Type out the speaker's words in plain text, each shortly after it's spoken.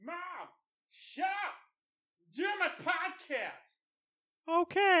my podcast.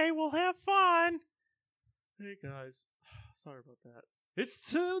 Okay, we'll have fun. Hey guys, sorry about that.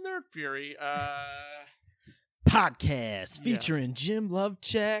 It's to Nerd Fury. Podcast featuring Jim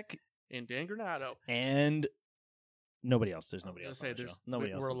Lovecheck And Dan Granado. and nobody else. There's nobody I was else gonna on say, the show.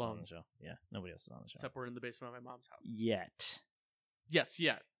 Nobody else we're is alone. on the show. Yeah, nobody else is on the show. Except we're in the basement of my mom's house. Yet. Yes,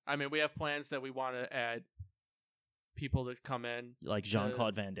 yeah. I mean, we have plans that we want to add people that come in. Like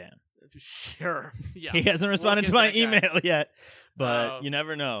Jean-Claude Van Damme. Sure. Yeah. He hasn't responded to get my that guy. email yet, but you Um,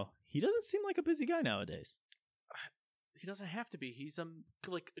 never know. He doesn't seem like a busy guy nowadays. He doesn't have to be. He's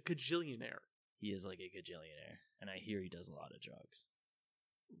like a gajillionaire. He is like a gajillionaire, and I hear he does a lot of drugs.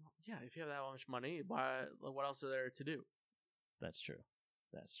 Yeah, if you have that much money, what else is there to do? That's true.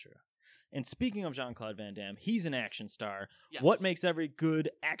 That's true. And speaking of Jean-Claude Van Damme, he's an action star. Yes. What makes every good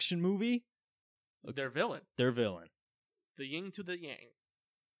action movie? Their villain? Their villain. The yin to the yang.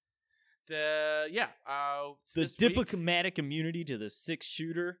 The The this week- diplomatic immunity to the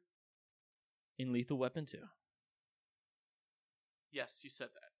 6-shooter in Lethal Weapon 2. Yes, you said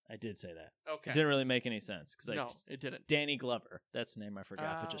that. I did say that. Okay. It didn't really make any sense because No, it didn't. Danny Glover. That's the name I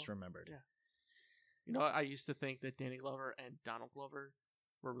forgot, but just Oh, remembered. yeah. You know, I used to think that Danny Glover and Donald Glover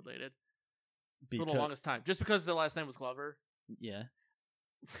were related for the longest time, just because the last name was Glover. Yeah,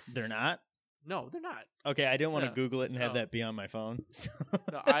 they're not. No, they're not. Okay, I didn't want to Yeah. Google it and have No. that be on my phone. So.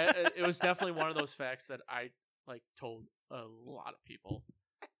 No, it was definitely one of those facts that I told a lot of people.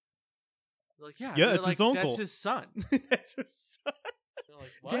 They're like, yeah, Yeah, they're it's his like, uncle. That's his son. That's his son. They're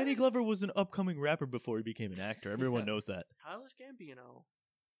like, what? Danny Glover was an upcoming rapper before he became an actor. Everyone Yeah. knows that. Childish Gambino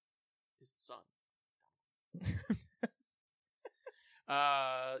is the son.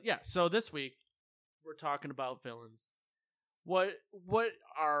 Yeah. So this week we're talking about villains. What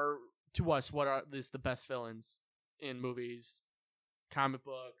are to us? What are the best villains in movies, comic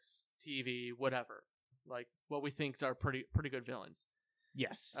books, TV, whatever? Like what we think are pretty good villains.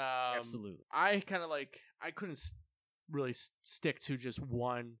 Yes, Absolutely. I kind of I couldn't really stick to just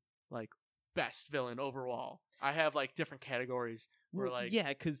one best villain overall. I have different categories. Well, yeah,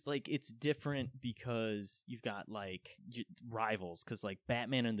 because it's different because you've got rivals. Because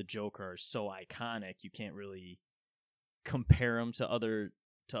Batman and the Joker are so iconic, you can't really compare them to other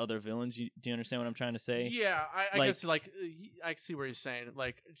villains. Do you understand what I'm trying to say? Yeah, I guess I see what you're saying.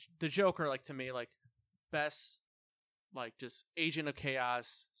 The Joker, to me, best, just agent of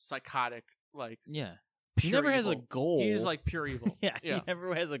chaos, psychotic, Yeah. Pure He never has a evil. goal. He's pure evil. yeah, he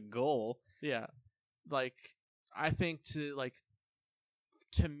never has a goal. Yeah. I think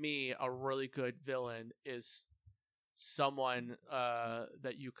to me, a really good villain is someone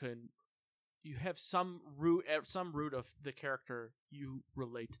that you have some root of the character, you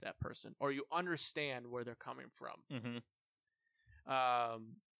relate to that person or you understand where they're coming from. Mm-hmm.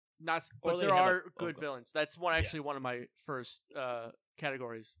 But there are good villains. That's one of my first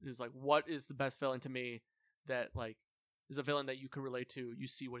categories is what is the best villain to me that is a villain that you can relate to. You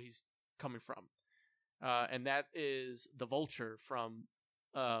see what he's coming from. And that is the Vulture from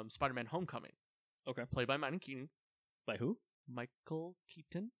Spider-Man: Homecoming. Okay. Played by Michael Keaton. By who? Michael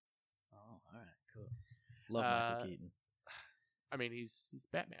Keaton. Oh, all right, cool. Love Michael Keaton. I mean, he's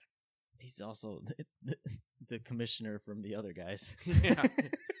Batman. He's also the commissioner from the other guys. Yeah.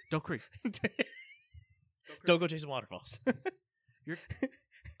 Don't creep. Don't go chasing waterfalls. You're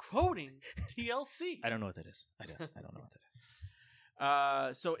quoting TLC. I don't know what that is. I don't know what that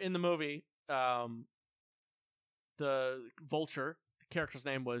is. So in the movie, the Vulture, the character's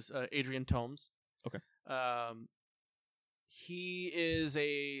name was Adrian Toomes. Okay. He is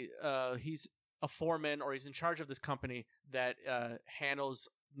he's a foreman, or he's in charge of this company that handles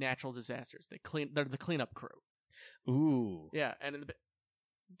natural disasters. They're the cleanup crew. Ooh. Yeah, and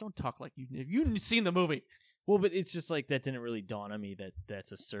don't talk like you've seen the movie. Well, but it's just that didn't really dawn on me that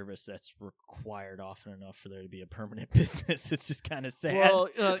that's a service that's required often enough for there to be a permanent business. It's just kind of sad. Well,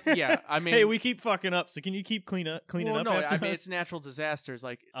 yeah, I mean, hey, we keep fucking up, so can you keep cleaning up no, after I mean us? it's natural disasters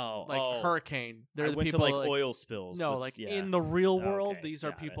Oh. hurricane. They're I the went people to oil spills. No, but yeah. in the real world, Okay, these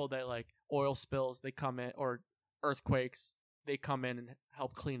are got people that oil spills. They come in, or earthquakes. They come in and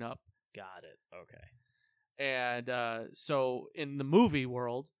help clean up. Got it. Okay. And so in the movie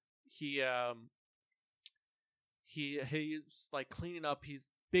world, he's cleaning up.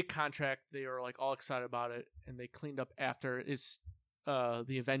 He's big contract. They are all excited about it, and they cleaned up after is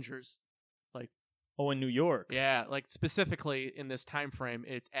the Avengers. In New York. Yeah, specifically in this time frame,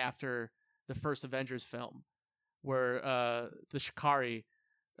 it's after the first Avengers film, where the Shikari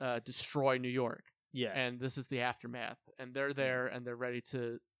destroy New York. Yeah. And this is the aftermath, and they're there and they're ready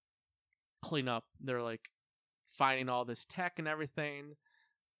to clean up. They're finding all this tech and everything.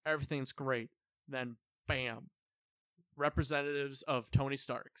 Everything's great. Then bam, representatives of Tony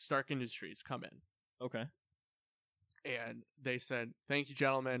Stark Industries, come in. Okay. And they said, "Thank you,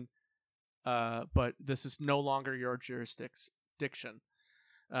 gentlemen, but this is no longer your jurisdiction."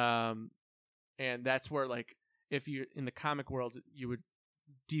 And that's where, like, if you in the comic world, you would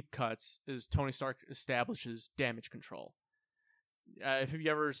deep cuts is Tony Stark establishes damage control. Have you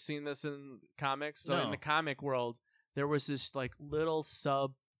ever seen this in comics? So No. in the comic world, there was this like little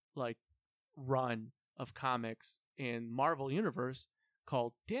sub like run of comics in Marvel Universe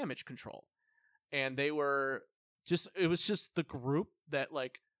called Damage Control, and they were it was just the group that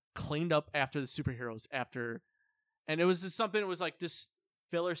like cleaned up after the superheroes and it was just something that was like this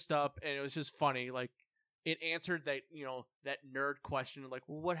filler stuff, and it was just funny. Like it answered that, you know, that nerd question, like,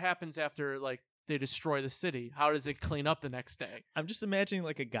 well, what happens after like they destroy the city? How does it clean up the next day? I'm just imagining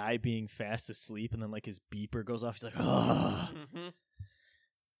like a guy being fast asleep and then like his beeper goes off. He's like, oh. Mm-hmm.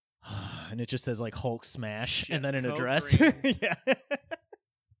 And it just says like Hulk smash Shit, and then an code address. green. Yeah.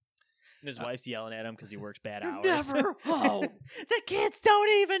 And his wife's yelling at him because he works bad hours. Never home. The kids don't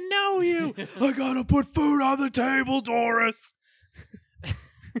even know you. I gotta put food on the table, Doris.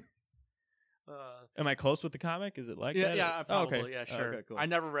 Am I close with the comic? Is it like that? Yeah, probably. Oh, okay. Yeah, sure. Okay, cool. I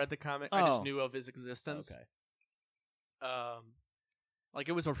never read the comic. I just knew of his existence. Okay. Like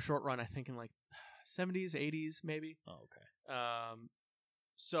it was a short run, I think, in like 70s, 80s, maybe. Oh, okay.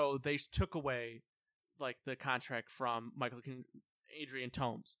 So they took away like the contract from Adrian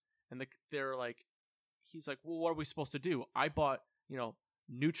Tomes, and they're like, he's like, well, what are we supposed to do? I bought, you know,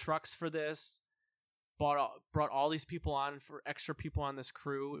 new trucks for this, brought all these people on for extra people on this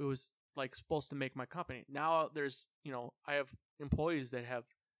crew. It was like supposed to make my company. Now there's, you know, I have employees that have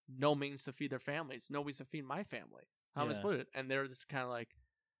no means to feed their families, no means to feed my family. How am I supposed to? And they're just kind of like,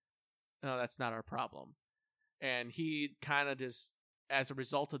 no, that's not our problem. And he kind of just, as a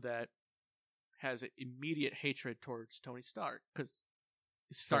result of that, has an immediate hatred towards Tony Stark because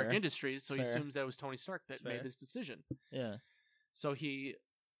Stark Fair. Industries, so he Fair. assumes that it was Tony Stark that It's made fair. this decision. Yeah. So he,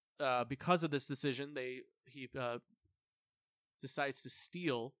 because of this decision, he decides to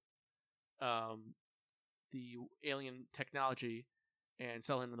steal the alien technology and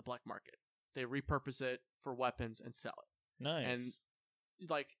sell it in the black market. They repurpose it for weapons and sell it. Nice. And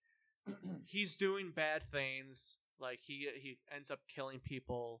like he's doing bad things. Like he ends up killing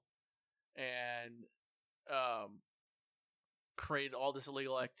people and create all this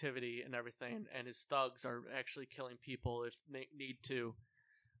illegal activity and everything, and his thugs are actually killing people if they need to,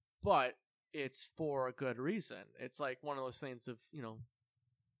 but it's for a good reason. It's like one of those things of, you know,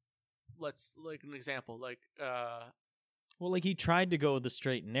 let's like an example, like well, like he tried to go the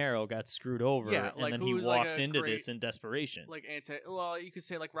straight and narrow, got screwed over, Yeah, and like, then who he was, like, walked a into great- this in desperation. like well, you could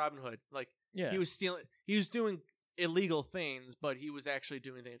say like Robin Hood. Like Yeah. he was doing illegal things, but he was actually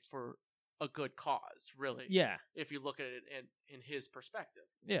doing it for a good cause, really. Yeah. If you look at it in his perspective.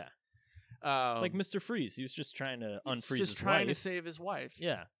 Yeah. Like Mr. Freeze, he was just trying to unfreeze just his trying wife. to save his wife.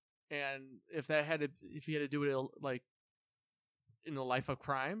 Yeah. And if he had to do it like in the life of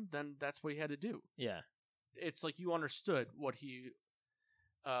crime, then that's what he had to do. Yeah. It's like you understood what he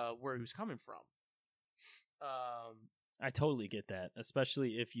where he was coming from. I totally get that,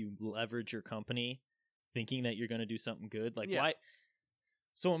 especially if you leverage your company thinking that you're going to do something good. Like, Yeah. why?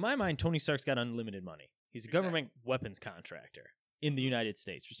 So, in my mind, Tony Stark's got unlimited money. He's a Exactly. government weapons contractor in the United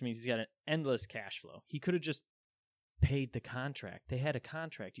States, which means he's got an endless cash flow. He could have just paid the contract. They had a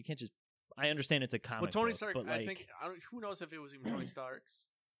contract. You can't just. I understand it's a comic Well, Tony book, Stark, but like, I think, who knows if it was even Tony Stark's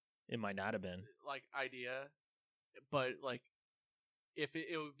it might not have been. like idea, but like if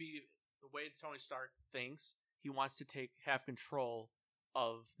it would be the way Tony Stark thinks, he wants to have control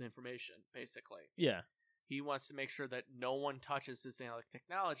of the information. Basically, Yeah. he wants to make sure that no one touches this analytic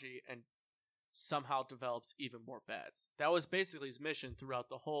technology and somehow develops even more bats. That was basically his mission throughout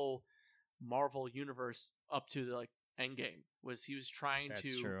the whole Marvel universe up to the like Endgame. Was he was trying That's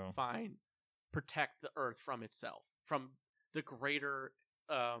to true. protect the Earth from itself, from the greater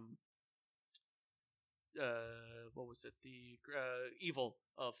what was it? The evil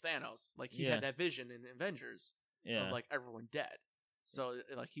of Thanos. Like he Yeah. had that vision in Avengers Yeah. of like everyone dead. So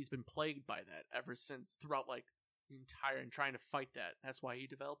like he's been plagued by that ever since throughout like the entire and trying to fight that. That's why he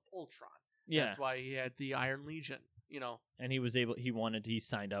developed Ultron. Yeah. That's why he had the Iron Legion. You know. And he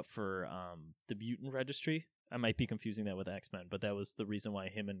signed up for the Mutant Registry. I might be confusing that with X-Men, but that was the reason why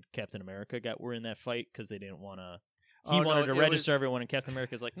him and Captain America were in that fight, because they didn't want to. He wanted to register everyone, and Captain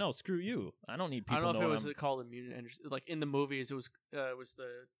America's like, no, screw you. I don't need people. I don't know if it was knowing called the Mutant, like in the movies, it was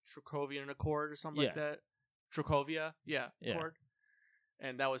the Trakovian Accord or something like that. Trakovia, yeah, Accord,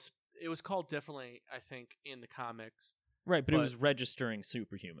 and it was called differently, I think, in the comics. right, but it was registering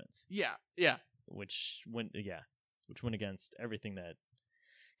superhumans. Yeah, Which which went against everything that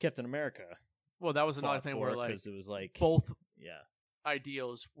Captain America Well, that was another thing where like because it was like both yeah,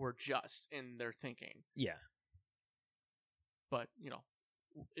 ideals were just in their thinking, yeah, but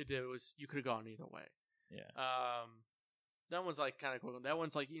it was you could have gone either way. yeah, That one's like kind of cool. That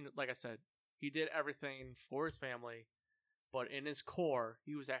one's like like I said, he did everything for his family, but in his core,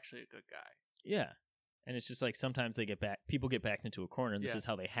 he was actually a good guy. yeah. And it's just like sometimes people get backed into a corner, and this Yeah. is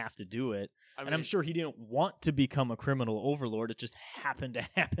how they have to do it. I mean, And I'm sure he didn't want to become a criminal overlord. It just happened to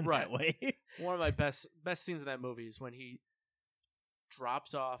happen Right. that way. one of my best scenes in that movie is when he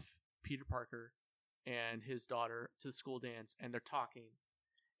drops off Peter Parker and his daughter to the school dance, and they're talking,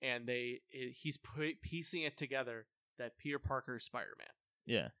 and he's piecing it together that Peter Parker is Spider-Man,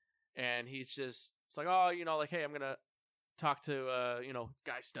 Yeah. and it's like, oh, like, hey, I'm gonna talk to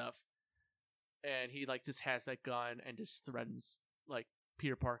guy stuff, and he like just has that gun and just threatens like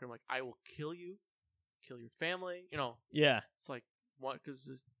Peter Parker, like, I will kill you, kill your family, Yeah. it's like, what?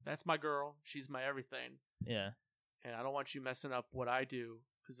 Because that's my girl, she's my everything. Yeah. And I don't want you messing up what I do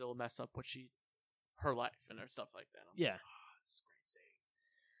because it'll mess up her life and her stuff like that. Yeah. This is a great saying.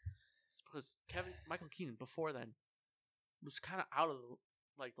 It's because Michael Keaton before then was kind of out of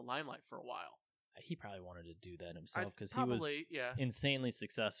the limelight for a while. He probably wanted to do that himself because he was insanely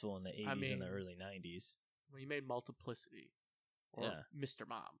successful in the 80s and the early 90s. When he made Multiplicity or Mr.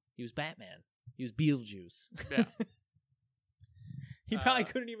 Mom. He was Batman. He was Beetlejuice. Yeah. He probably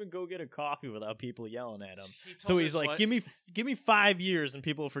couldn't even go get a coffee without people yelling at him. He's like, give me 5 years and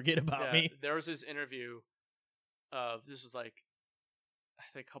people will forget about me. There was this interview of, this was like, I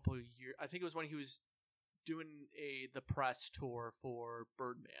think a couple of years, I think it was when he was doing the press tour for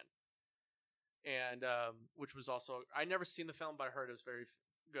Birdman. And, which was also, I never seen the film, but I heard it was very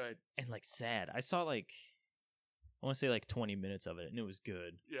good. And like sad. I saw I want to say 20 minutes of it and it was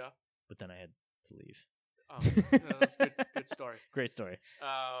good. Yeah. But then I had to leave. That's a good story. Great story.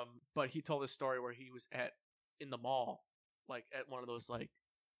 But he told this story where he was in the mall, like at one of those like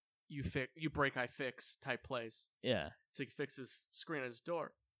you break I fix type place. Yeah. To fix his screen on his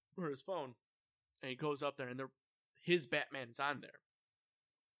door or his phone, and he goes up there and his Batman's on there,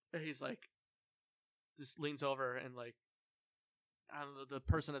 and he's like, just leans over and like, I don't know, the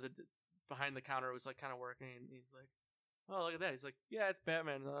person behind the counter was like kind of working, and he's like, oh, look at that. He's like, yeah, it's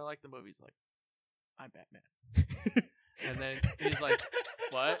Batman, and I like the movie. He's like, I'm Batman. And then he's like,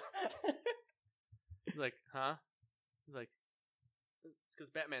 what? He's like, huh? He's like, it's because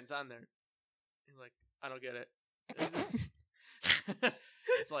Batman's on there. He's like, I don't get it.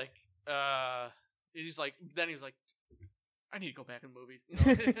 It's like, he's just like, then he's like, I need to go back in movies.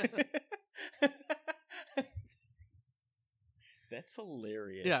 That's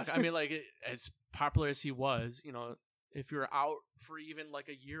hilarious. Yeah, I mean, like, as popular as he was, if you're out for even like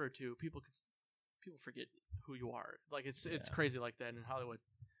a year or two, people forget who you are. Like, it's crazy like that in Hollywood.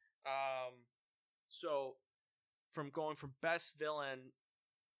 So from going from best villain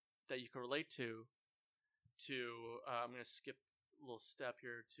that you can relate to I'm going to skip a little step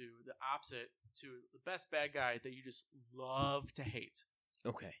here to the opposite, to the best bad guy that you just love to hate.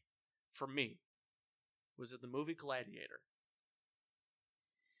 Okay. For me, was it the movie Gladiator?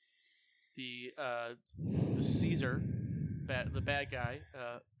 The Caesar, the bad guy,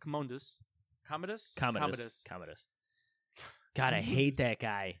 Commodus. God, I hate that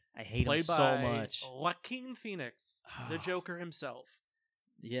guy. I hate him so Played much. by Joaquin Phoenix, the Joker himself.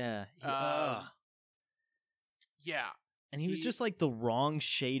 Yeah. Yeah. And he was just like the wrong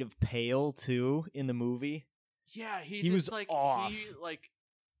shade of pale too in the movie. Yeah, he was like off.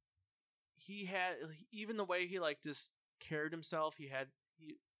 He had, even the way he like just carried himself,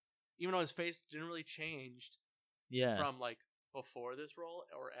 even though his face didn't really changed from like before this role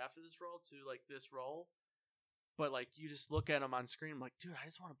or after this role to like this role, but like you just look at him on screen, I'm like, dude, I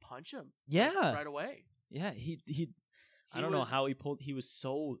just want to punch him. Yeah. Like, right away. Yeah, he I don't know how he was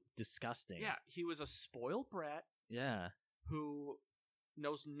so disgusting. Yeah, he was a spoiled brat. Yeah. Who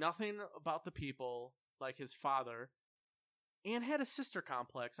knows nothing about the people like his father, and had a sister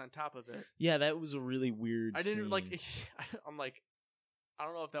complex on top of it. Yeah, that was a really weird I didn't scene. like. I'm like, I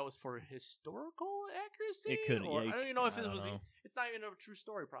don't know if that was for historical accuracy. It could. Or, Yeah, I don't even know if I it don't was. know. It's not even a true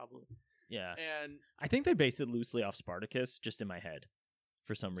story, probably. Yeah, and I think they based it loosely off Spartacus, just in my head,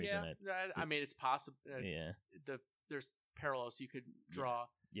 for some reason. I mean, it's possible. Yeah, there's parallels you could draw.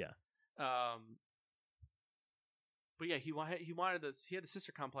 Yeah. But yeah, he wanted this. He had the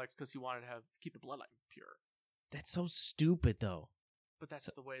sister complex because he wanted to keep the bloodline pure. That's so stupid, though. But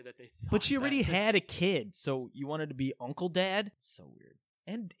that's the way that they thought. But she already had a kid, so you wanted to be Uncle Dad? It's so weird.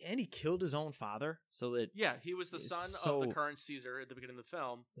 And he killed his own father, so that he was the son of the current Caesar at the beginning of the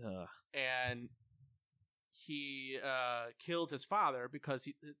film, and he killed his father because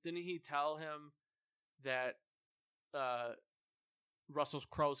didn't he tell him that Russell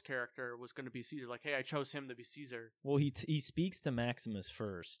Crowe's character was going to be Caesar? Like, hey, I chose him to be Caesar. Well, he speaks to Maximus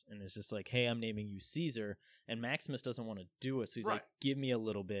first, and it's just like, hey, I'm naming you Caesar, and Maximus doesn't want to do it, so he's like, give me a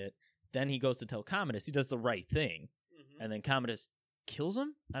little bit. Then he goes to tell Commodus. He does the right thing, and then Commodus kills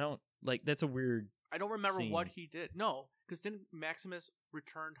him? That's a weird I don't remember scene. what he did. No, because didn't Maximus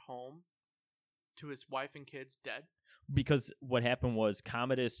returned home to his wife and kids dead? Because what happened was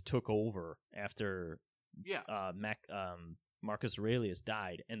Commodus took over after Marcus Aurelius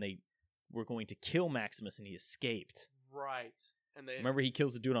died, and they were going to kill Maximus, and he escaped. Right. And they remember he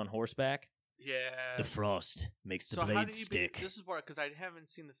kills the dude on horseback? Yeah. The frost makes the blade stick. This is where, because I haven't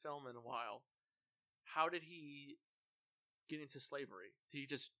seen the film in a while. How did he get into slavery? Did he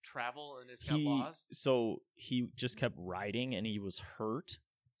just travel and got lost? So he just kept riding, and he was hurt.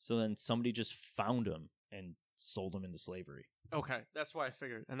 So then somebody just found him and sold him into slavery. Okay, that's why I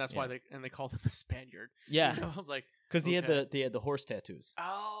figured, and that's why they called him the Spaniard. Yeah, I was like, because they had the horse tattoos.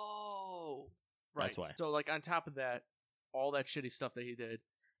 Oh, right. That's why. So like on top of that, all that shitty stuff that he did,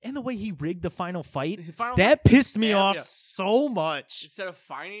 and the way he rigged the final fight, that pissed me off so much. Instead of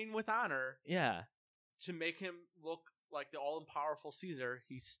fighting with honor, yeah, to make him look like the all-powerful Caesar,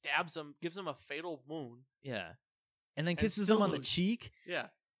 he stabs him, gives him a fatal wound. Yeah, and then kisses him on the cheek. Yeah.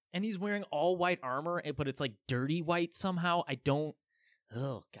 And he's wearing all white armor, but it's like dirty white somehow. I don't.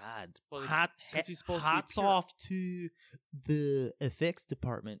 Oh God! Well, he's supposed hats to be off to the effects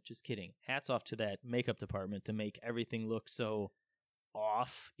department. Just kidding. Hats off to that makeup department to make everything look so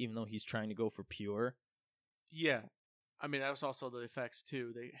off, even though he's trying to go for pure. Yeah, I mean that was also the effects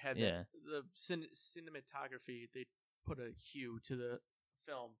too. They had the cinematography. They put a hue to the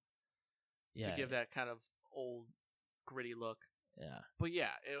film to give that kind of old, gritty look. Yeah, but yeah,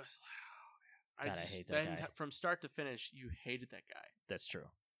 it was. God, I hate that guy. From start to finish, you hated that guy. That's true.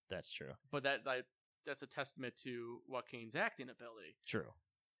 But that's a testament to Joaquin's acting ability. True,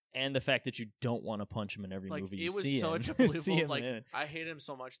 and the fact that you don't want to punch him in every movie you see. It was such a believable. I hated him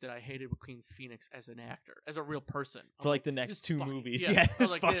so much that I hated Joaquin Phoenix as an actor, as a real person. For the next two movies. Yeah,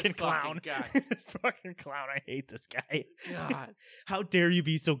 this fucking clown. This fucking clown. I hate this guy. God, how dare you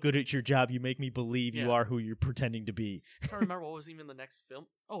be so good at your job? You make me believe you are who you're pretending to be. I don't remember what was even the next film.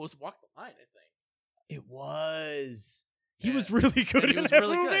 Oh, it was Walk the Line, I think. It was. He was really good in that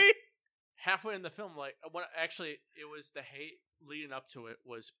movie. Good. Halfway in the film, it was the hate leading up to it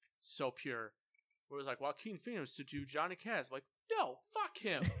was so pure. Where it was like Joaquin Phoenix to do Johnny Cash. Like, no, fuck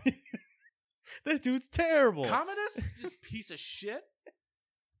him. That dude's terrible. Commodus, just piece of shit.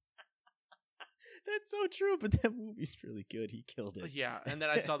 That's so true, but that movie's really good. He killed it. Yeah, and then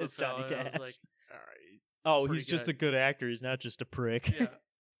I saw the film, and I was like, all right. Oh, he's just a good actor. He's not just a prick. Yeah.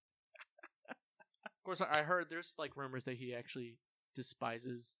 Of course, I heard there's rumors that he actually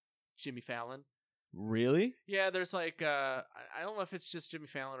despises Jimmy Fallon. Really? Yeah, there's I don't know if it's just Jimmy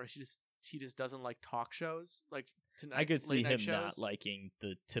Fallon or he just doesn't like talk shows. I could see him shows. Not liking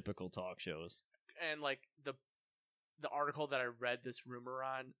the typical talk shows. And the article that I read this rumor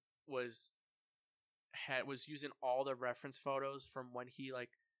on was using all the reference photos from when he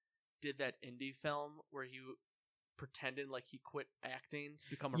did that indie film where he pretended like he quit acting to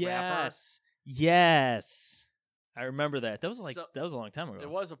become a rapper. Yes, I remember that. That was that was a long time ago. It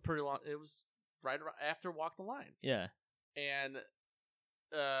was a pretty long. It was right around after Walk the Line. Yeah, and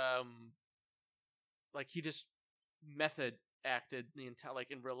he just method acted the entire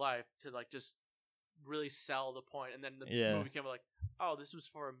in real life to just really sell the point, and then the movie came oh, this was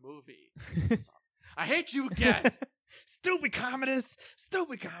for a movie. I hate you again, stupid Commodus.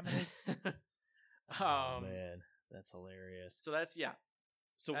 Oh man, that's hilarious. So that's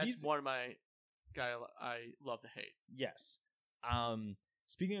So he's one of my guy I love to hate. Yes.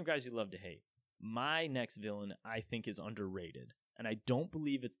 Speaking of guys you love to hate, my next villain I think is underrated, and I don't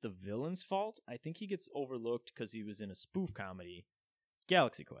believe it's the villain's fault. I think he gets overlooked because he was in a spoof comedy,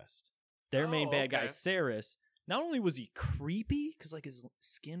 Galaxy Quest. Their main bad guy, Ceres. Not only was he creepy because his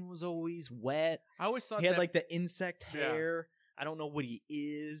skin was always wet. I always thought he had the insect hair. I don't know what he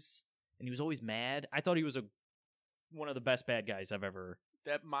is, and he was always mad. I thought he was one of the best bad guys I've ever.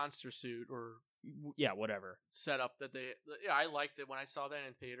 That monster suit or whatever setup that I liked it when I saw that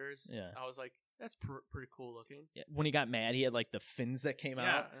in theaters. Yeah, I was like, that's pretty cool looking. Yeah. When he got mad, he had the fins that came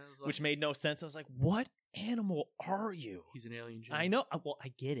out, which made no sense. I was like, what animal are you? He's an alien. I know. Well,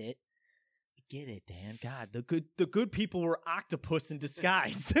 I get it. Dan. God, the good people were octopus in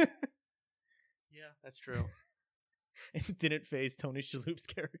disguise. Yeah, that's true. It didn't phase Tony Shalhoub's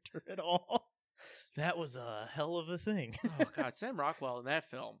character at all. That was a hell of a thing. Oh God, Sam Rockwell in that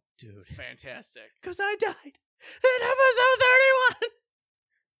film, Dude. fantastic. Because I died in episode 31.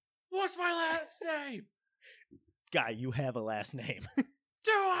 What's my last name? Guy, you have a last name.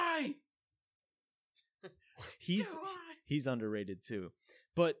 Do I? He's underrated too.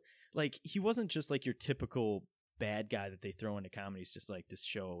 But like he wasn't just like your typical bad guy that they throw into comedies just like to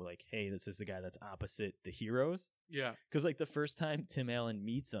show like, hey, this is the guy that's opposite the heroes. Yeah. Because like the first time Tim Allen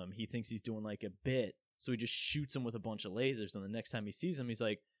meets him, he thinks he's doing like a bit, so he just shoots him with a bunch of lasers, and the next time he sees him, he's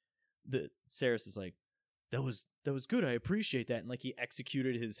like, Saris is like, that was good, I appreciate that, and like he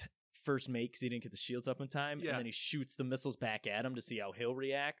executed his first mate because he didn't get the shields up in time, and then he shoots the missiles back at him to see how he'll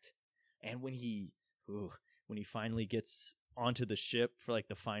react. And when he finally gets onto the ship for like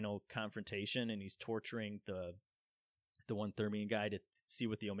the final confrontation, and he's torturing the one Thermian guy to see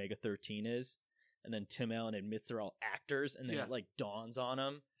what the Omega-13 is, and then Tim Allen admits they're all actors, and then it like dawns on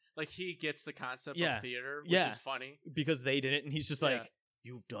him, like he gets the concept of theater, which is funny because they didn't, and he's just like,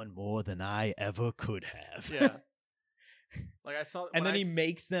 you've done more than I ever could have. Yeah. Like I saw, and then he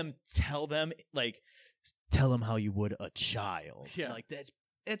makes them tell them how you would a child. Yeah, and like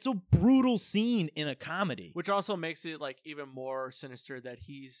it's a brutal scene in a comedy, which also makes it like even more sinister that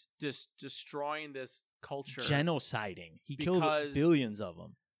he's just destroying this culture, genociding. He killed billions of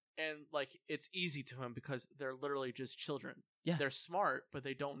them, and like it's easy to him because they're literally just children. Yeah, they're smart, but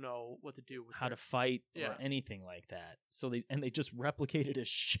they don't know what to do with how to fight or anything like that. So they just replicated a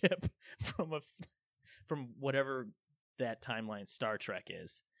ship from whatever that timeline Star Trek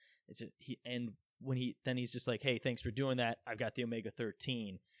is. He's just like, hey, thanks for doing that. I've got the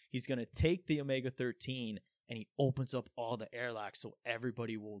Omega-13. He's gonna take the Omega-13 and he opens up all the airlocks so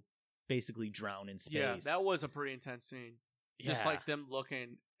everybody will basically drown in space. Yeah, that was a pretty intense scene. Just like them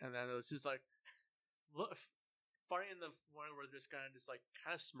looking, and then it was just like, look, funny in the one where they're just kind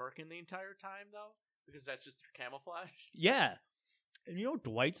of smirking the entire time though, because that's just their camouflage. Yeah, and you know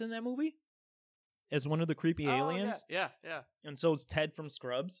Dwight's in that movie as one of the creepy aliens. Yeah. And so is Ted from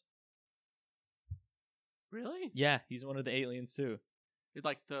Scrubs. Really? Yeah, he's one of the aliens too.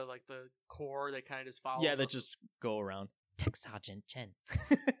 Like the core, they kind of just follow. Yeah, that just go around. Tech Sergeant Chen.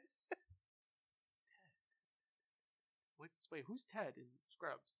 Wait, who's Ted in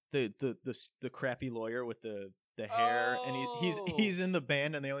Scrubs? The crappy lawyer with the hair, and he's in the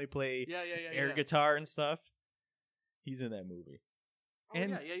band, and they only play air guitar and stuff. He's in that movie. Oh,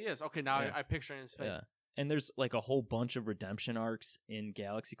 and he is. Okay, now I picture his face. Yeah. And there's like a whole bunch of redemption arcs in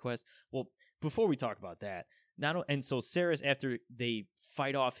Galaxy Quest. Well, before we talk about that, so Saris, after they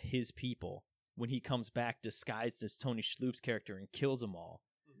fight off his people, when he comes back disguised as Tony Shalhoub's character and kills them all,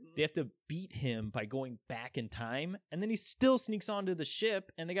 they have to beat him by going back in time, and then he still sneaks onto the ship,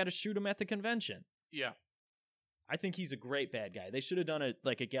 and they got to shoot him at the convention. Yeah. I think he's a great bad guy. They should have done a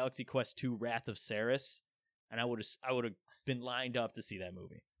Galaxy Quest 2 Wrath of Saris, and I would have been lined up to see that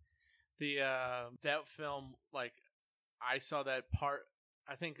movie. That film, like, I saw that part.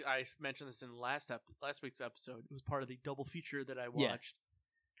 I think I mentioned this in last week's episode. It was part of the double feature that I watched.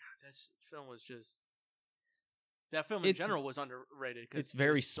 Yeah. God, that film was just. That film in general was underrated. It's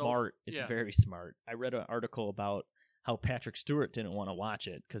very smart. It's very smart. I read an article about how Patrick Stewart didn't want to watch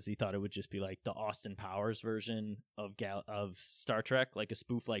it because he thought it would just be like the Austin Powers version of Star Trek, like a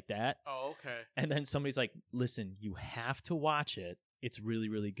spoof like that. Oh, okay. And then somebody's like, listen, you have to watch it. It's really,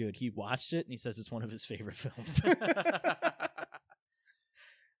 really good. He watched it, and he says it's one of his favorite films.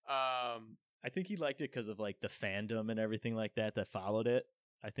 I think he liked it because of like the fandom and everything like that followed it.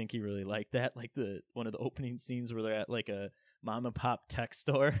 I think he really liked that. Like one of the opening scenes where they're at like a mom and pop tech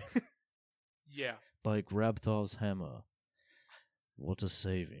store. Yeah. By Grabthar's hammer. What a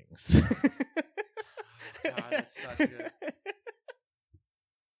savings. God, that's such good.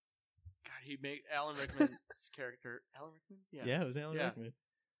 God, he made Alan Rickman's character. Alan Rickman? Yeah, it was Alan Rickman.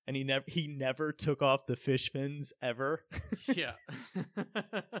 And he never took off the fish fins ever. Yeah.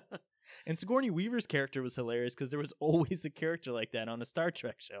 And Sigourney Weaver's character was hilarious because there was always a character like that on a Star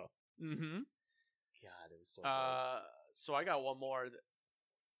Trek show. Mm-hmm. God, it was so good. So I got one more.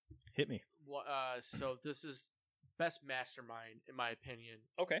 Hit me. So this is best mastermind in my opinion.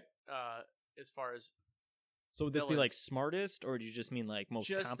 Okay. As far as so would this be like smartest, or do you just mean like most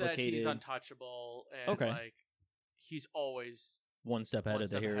just complicated? That he's untouchable, and like he's always one step ahead of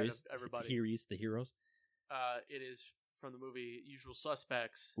the heroes. Everybody. The heroes. It is from the movie Usual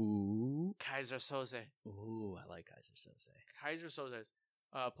Suspects. Ooh. Kaiser Soze. Ooh, I like Kaiser Soze. Kaiser Soze,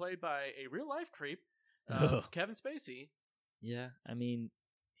 played by a real life creep, Kevin Spacey. Yeah, I mean,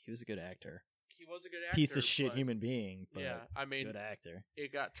 he was a good actor. He was a good actor. Piece of shit human being, but yeah, I mean, good actor.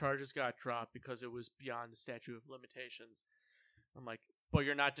 Charges got dropped because it was beyond the statute of limitations. I'm like, but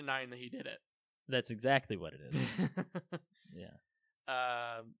you're not denying that he did it. That's exactly what it is. Yeah.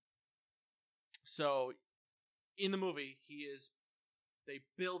 So in the movie, they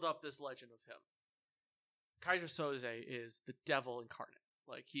build up this legend of him. Kaiser Soze is the devil incarnate.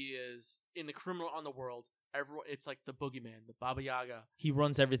 Like, he is in the criminal underworld. It's like the boogeyman, the Baba Yaga. He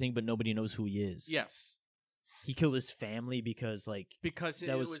runs everything, but nobody knows who he is. Yes. He killed his family because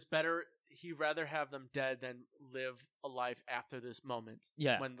it was better. He'd rather have them dead than live a life after this moment.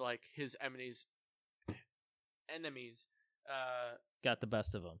 Yeah. When, like, his enemies got the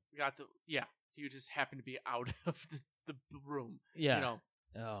best of him. He just happened to be out of the room. Yeah. You know.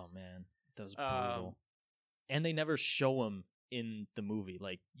 Oh man, that was brutal. And they never show him in the movie.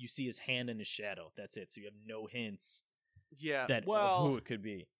 Like, you see his hand in his shadow. That's it. So you have no hints. Yeah. Of who it could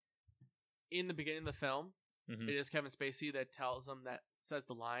be. In the beginning of the film, Mhm. it is Kevin Spacey that says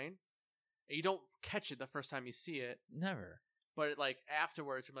the line. And you don't catch it the first time you see it. Never. But like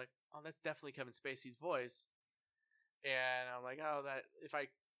afterwards, I'm like, oh, that's definitely Kevin Spacey's voice. And I'm like, oh,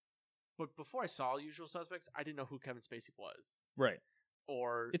 But before I saw Usual Suspects, I didn't know who Kevin Spacey was. Right.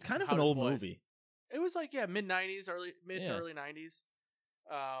 Or it's kind of how an his old voice. movie. It was like, mid to early 90s.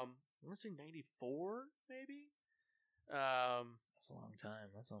 I want to say 94, maybe. That's a long time.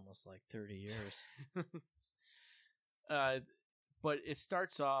 That's almost like 30 years. But it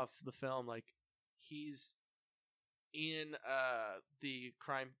starts off the film like he's in the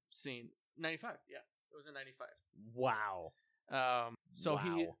crime scene. 95, yeah, it was in 95. Wow.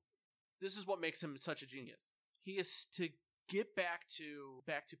 This is what makes him such a genius. He is to get back to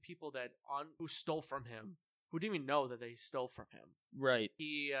people who stole from him, who didn't even know that they stole from him. Right.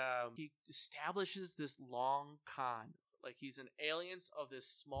 He establishes this long con, like he's an alias of this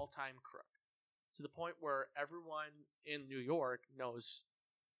small time crook, to the point where everyone in New York knows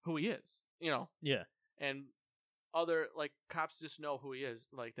who he is. You know. Yeah. And other cops just know who he is.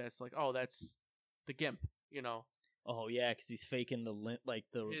 Like that's that's the Gimp. You know. Oh yeah, because he's faking the limp,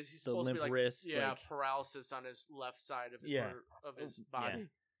 He's the supposed limp to be wrist. Paralysis on his left side of his body.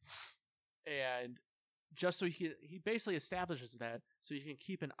 Yeah. And just so he basically establishes that so you can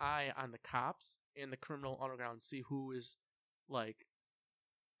keep an eye on the cops in the criminal underground and see who is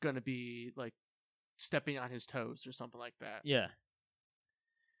gonna be stepping on his toes or something like that. Yeah.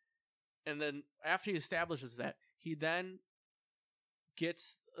 And then after he establishes that, he then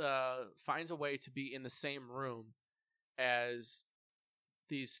finds a way to be in the same room as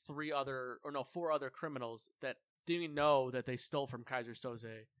these four other criminals that didn't even know that they stole from Kaiser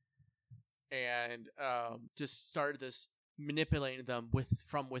Soze, and just started this manipulating them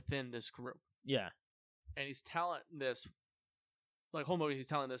from within this group. Yeah. And he's telling this, whole movie, he's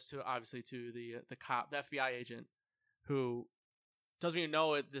telling this to the cop, the FBI agent, who doesn't even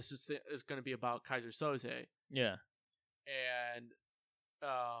know this is going to be about Kaiser Soze. Yeah. And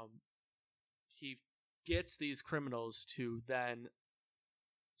he gets these criminals to then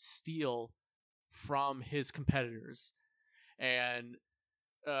steal from his competitors and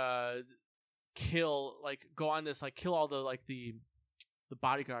kill all the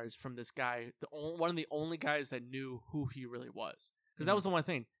bodyguards from this guy, one of the only guys that knew who he really was, because that was the one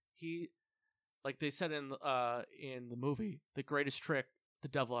thing he, they said in the movie, the greatest trick the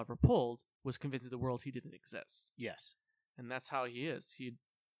devil ever pulled was convincing the world he didn't exist. Yes. And that's how he is. He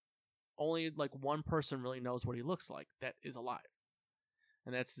only one person really knows what he looks like that is alive,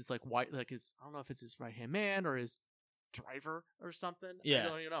 and that's this white, his, I don't know if it's his right hand man or his driver or something. Yeah, I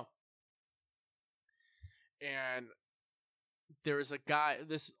don't even know. And there's a guy.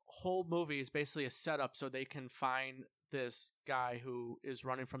 This whole movie is basically a setup so they can find this guy who is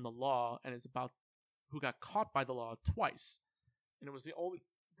running from the law and who got caught by the law twice, and it was the only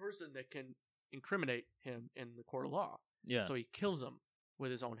person that can incriminate him in the court of law. Yeah. So he kills him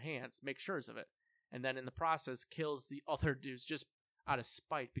with his own hands, makes sure of it, and then in the process kills the other dudes just out of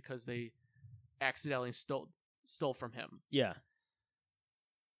spite because they accidentally stole from him. Yeah.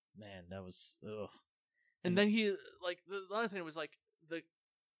 Man, that was ugh. And then he the other thing was the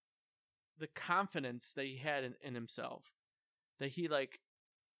confidence that he had in himself, that he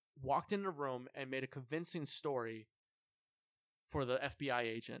walked in a room and made a convincing story for the FBI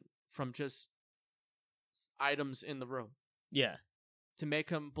agent from just items in the room. Yeah. To make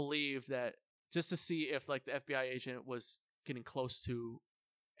him believe that, just to see if the FBI agent was getting close to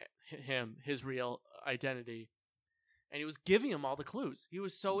him, his real identity. And he was giving him all the clues. He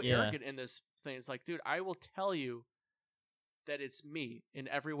was so arrogant in this thing. It's like, dude, I will tell you that it's me in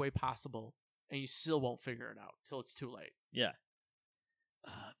every way possible, and you still won't figure it out till it's too late. Yeah.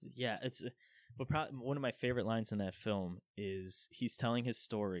 Yeah, it's probably one of my favorite lines in that film is he's telling his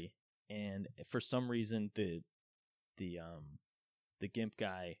story, and for some reason the Gimp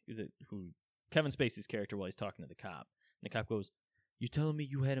guy who Kevin Spacey's character while he's talking to the cop. And the cop goes, "You telling me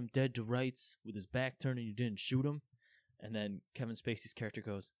you had him dead to rights with his back turned and you didn't shoot him?" And then Kevin Spacey's character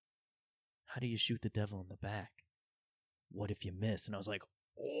goes, "How do you shoot the devil in the back? What if you miss?" And I was like,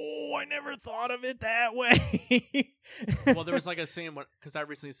 oh, I never thought of it that way. Well, there was like a scene because I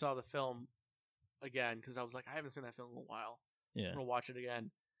recently saw the film again because I was like, I haven't seen that film in a while. Yeah. I'm gonna watch it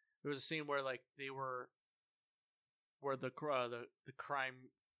again. There was a scene where like where the crew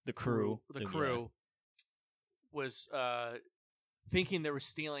was thinking they were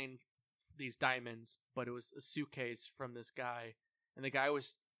stealing these diamonds, but it was a suitcase from this guy, and the guy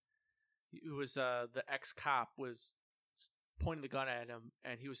the ex-cop was pointing the gun at him,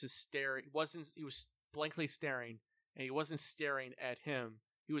 and he was just staring. He was blankly staring, and he wasn't staring at him.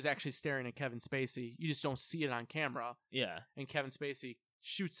 He was actually staring at Kevin Spacey. You just don't see it on camera. Yeah. And Kevin Spacey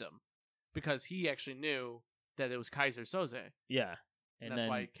shoots him because he actually knew that it was Kaiser Soze. Yeah. And that's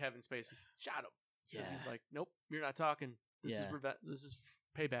why Kevin Spacey shot him. Because he's like, nope, you're not talking. This is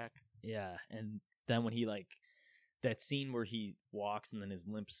payback. Yeah. And then when he that scene where he walks and then his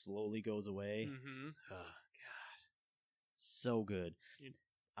limp slowly goes away. Mm-hmm. Oh, God. So good.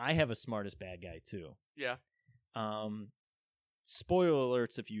 I have a smartest bad guy, too. Yeah. Spoiler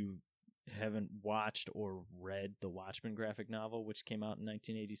alerts if you haven't watched or read the Watchmen graphic novel, which came out in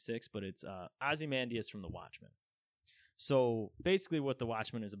 1986, but it's Ozymandias from the Watchmen. So basically what the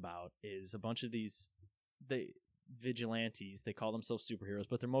Watchmen is about is a bunch of the vigilantes. They call themselves superheroes,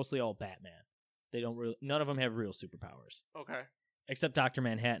 but they're mostly all Batman. None of them have real superpowers. Okay. Except Dr.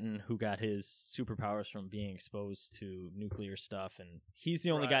 Manhattan, who got his superpowers from being exposed to nuclear stuff, and he's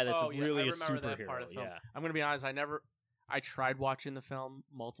the only guy that's really a superhero. That part of the film. Yeah. I'm gonna be honest. I tried watching the film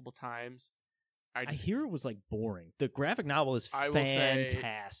multiple times. I hear it was boring. The graphic novel is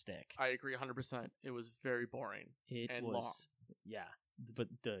fantastic. I agree 100%. It was very boring and long. Yeah, but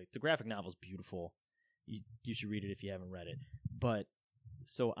the graphic novel is beautiful. You should read it if you haven't read it. But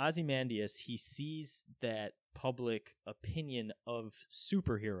so Ozymandias, he sees that public opinion of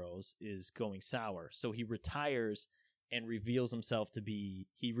superheroes is going sour. So he retires and reveals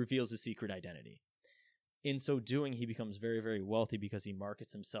his secret identity. In so doing, he becomes very, very wealthy because he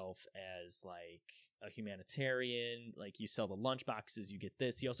markets himself as a humanitarian. You sell the lunch boxes, you get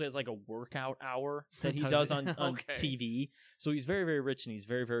this. He also has a workout hour that he does on okay. TV. So he's very, very rich, and he's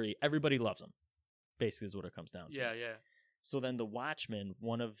very, very, everybody loves him. Basically is what it comes down to. Yeah, yeah. So then the Watchmen,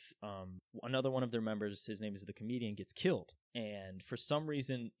 another one of their members, his name is the Comedian, gets killed. And for some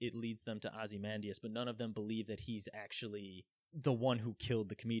reason, it leads them to Ozymandias, but none of them believe that he's actually the one who killed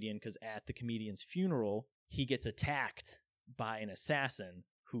the Comedian, because at the Comedian's funeral, he gets attacked by an assassin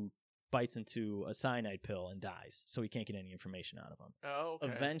who bites into a cyanide pill and dies, so he can't get any information out of him. Oh,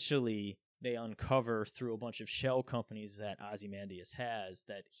 okay. Eventually, they uncover through a bunch of shell companies that Ozymandias has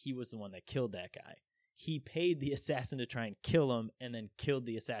that he was the one that killed that guy. He paid the assassin to try and kill him and then killed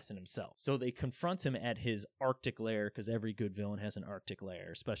the assassin himself. So they confront him at his Arctic lair, because every good villain has an Arctic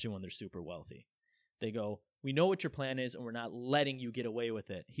lair, especially when they're super wealthy. They go, "We know what your plan is, and we're not letting you get away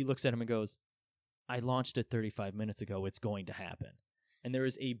with it." He looks at him and goes, "I launched it 35 minutes ago. It's going to happen." And there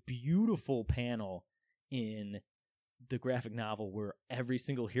is a beautiful panel in the graphic novel where every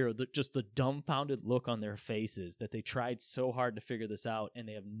single hero, just the dumbfounded look on their faces that they tried so hard to figure this out, and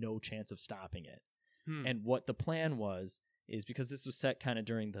they have no chance of stopping it. And what the plan is because this was set kind of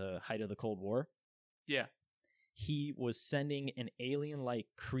during the height of the Cold War. Yeah. He was sending an alien-like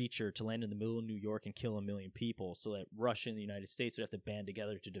creature to land in the middle of New York and kill 1 million people, so that Russia and the United States would have to band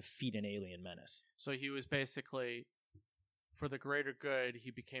together to defeat an alien menace. So he was basically, for the greater good,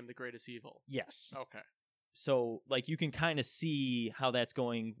 he became the greatest evil. Yes. Okay. So, you can kind of see how that's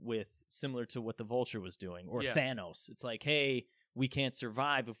going similar to what the Vulture was doing, or Thanos. It's hey, we can't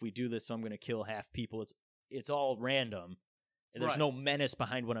survive if we do this, so I'm going to kill half people. It's all random. And there's no menace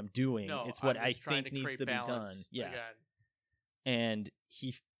behind what I'm doing. No, it's what I think needs to be done. Yeah. Again. And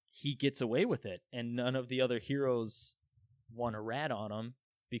he gets away with it, and none of the other heroes want to rat on him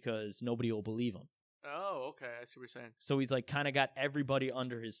because nobody will believe him. Oh, okay. I see what you're saying. So he's kind of got everybody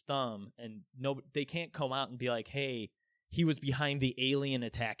under his thumb, and they can't come out and be like, "Hey, he was behind the alien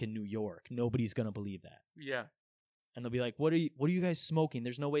attack in New York." Nobody's going to believe that. Yeah. And they'll be like, what are you guys smoking?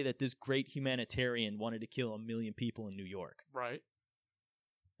 There's no way that this great humanitarian wanted to kill 1 million people in New York. Right.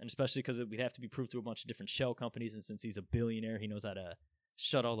 And especially because we'd have to be proved through a bunch of different shell companies, and since he's a billionaire, he knows how to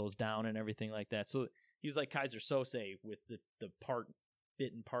shut all those down and everything like that. So he was like Kaiser Soze with the part,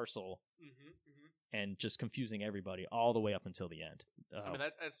 bit and parcel, and just confusing everybody all the way up until the end. I mean,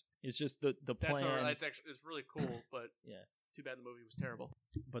 that's it's just the plan. It's really cool, but yeah. Too bad the movie was terrible.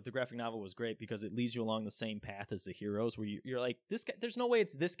 But the graphic novel was great because it leads you along the same path as the heroes, where you're like, this guy. There's no way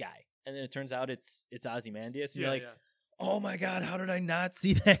it's this guy, and then it turns out it's Ozymandias. And you're like, oh my god, how did I not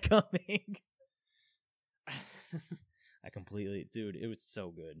see that coming? I completely, dude, it was so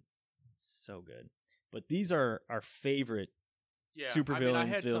good, so good. But these are our favorite super villains.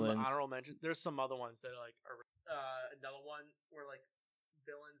 I had villains. some honorable mentions. There's some other ones that are like another one where like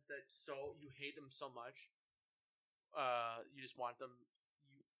villains that you hate them so much, you just want them.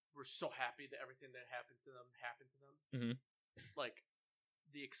 You were so happy that everything that happened to them. Mm-hmm. Like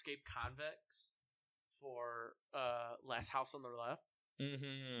the escaped convicts for Last House on the Left.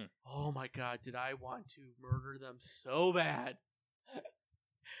 Mm-hmm. Oh my god, did I want to murder them so bad?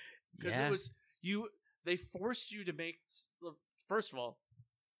 Because it was they forced you to make. First of all,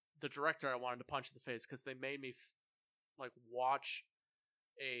 the director I wanted to punch in the face because they made me watch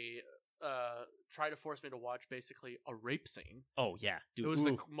try to force me to watch basically a rape scene. Oh yeah, dude. It was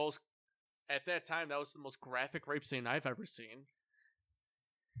the most at that time. That was the most graphic rape scene I've ever seen.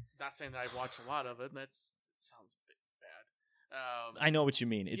 Not saying that I've watched a lot of it. That sounds bad. I know what you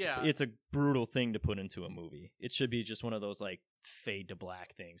mean. It's a brutal thing to put into a movie. It should be just one of those like fade to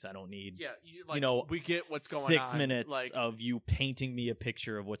black things. I don't need. Yeah, we get what's going 6 on. minutes of you painting me a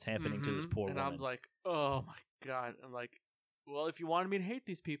picture of what's happening to this poor woman. And I'm like, oh my god. I'm like, well, if you wanted me to hate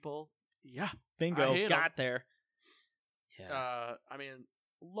these people, yeah, bingo, got there. Yeah. I mean,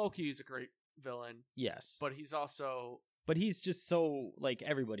 Loki is a great villain. Yes, but he's also. But he's just so like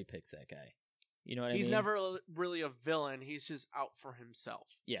everybody picks that guy. You know what I mean? He's never really a villain. He's just out for himself.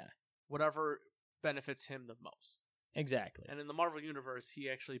 Yeah. Whatever benefits him the most. Exactly. And in the Marvel Universe, he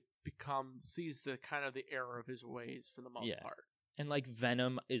actually sees the kind of the error of his ways for the most part. And like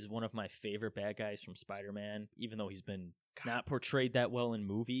Venom is one of my favorite bad guys from Spider-Man, even though he's been not portrayed that well in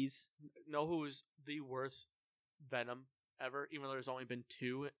movies. Know who's the worst Venom ever? Even though there's only been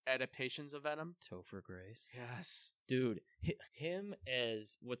 2 adaptations of Venom? Topher Grace. Yes. Dude, him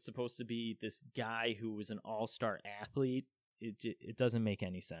as what's supposed to be this guy who was an all-star athlete, it doesn't make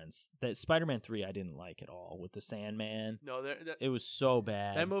any sense. That Spider-Man 3 I didn't like at all with the Sandman. No, it was so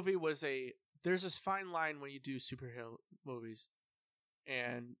bad. That movie was there's this fine line when you do superhero movies,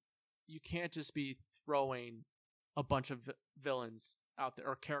 and you can't just be throwing a bunch of villains out there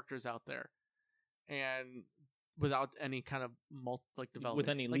or characters out there, and without any kind of development. With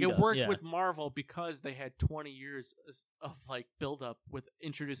any it worked with Marvel because they had 20 years of build up with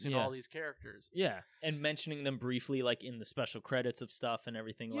introducing all these characters. Yeah, and mentioning them briefly like in the special credits of stuff and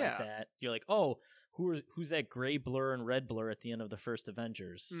everything like that. You're like, "Oh, who's that gray blur and red blur at the end of the first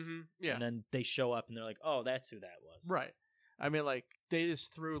Avengers?" Mm-hmm. Yeah. And then they show up and they're like, "Oh, that's who that was." Right. I mean, they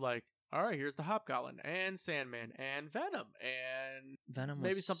just threw all right, here's the Hobgoblin and Sandman and Venom and Venom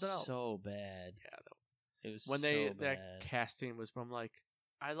maybe was something else. So bad. Yeah, it was when that casting was from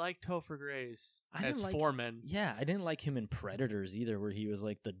I like Topher Grace as like, Foreman. Yeah, I didn't like him in Predators either, where he was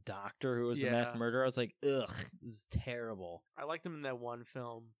like the doctor who was the mass murderer. I was like, ugh, it was terrible. I liked him in that one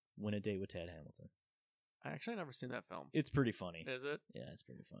film, Win a Date with Ted Hamilton. I actually never seen that film. It's pretty funny. Is it? Yeah, it's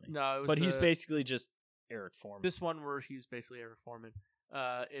pretty funny. No, it was, but he's basically just Eric Foreman. This one where he's basically Eric Foreman.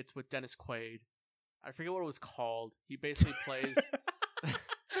 It's with Dennis Quaid. I forget what it was called. He basically plays.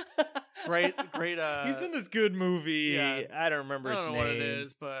 Great. He's in this good movie. Yeah, I don't remember its name. I don't know what it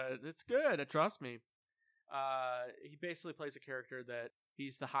is, but it's good. Trust me. He basically plays a character that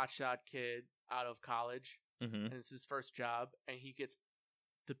he's the hotshot kid out of college, and it's his first job, and he gets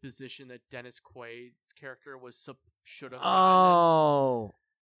the position that Dennis Quaid's character should have. Oh.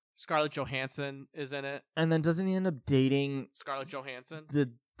 Scarlett Johansson is in it, and then doesn't he end up dating Scarlett Johansson,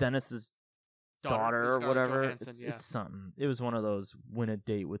 Dennis's daughter or whatever? It's something. It was one of those win a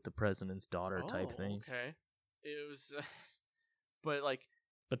date with the president's daughter type things. Okay, it was,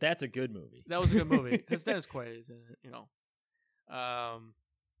 but that's a good movie. That was a good movie because Dennis Quaid is in it.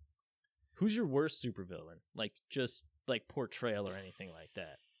 Who's your worst supervillain? Just portrayal or anything like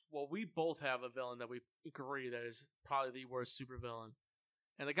that? Well, we both have a villain that we agree that is probably the worst supervillain,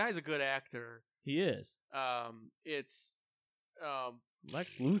 and the guy's a good actor. He is. It's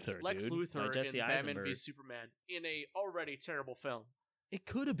Lex Luthor. Lex dude. Luthor Jesse in Batman Eisenberg. v Superman in a already terrible film. It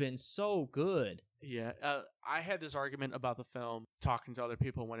could have been so good. Yeah, I had this argument about the film talking to other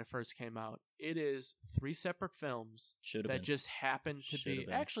people when it first came out. It is 3 separate films just happened to be.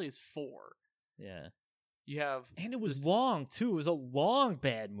 Actually, it's 4. Yeah. You have, and it was long too. It was a long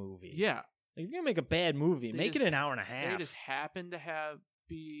bad movie. Yeah. If you're gonna make a bad movie, make it an hour and a half. They just happened to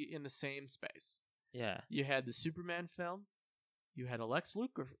be in the same space. Yeah. You had the Superman film, you had a Lex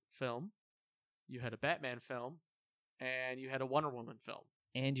Luthor film, you had a Batman film, and you had a Wonder Woman film.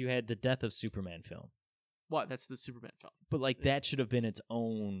 And you had the Death of Superman film. What? That's the Superman film. But like that should have been its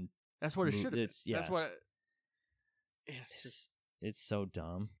own. That's what it should have been. Yeah. That's what. It's just. It's so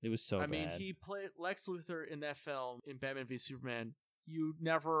dumb. It was so bad. I mean, he played Lex Luthor in that film in Batman v Superman. You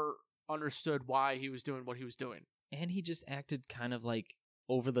never understood why he was doing what he was doing. And he just acted kind of like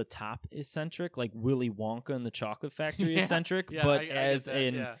over the top eccentric, like Willy Wonka in the Chocolate Factory eccentric, but as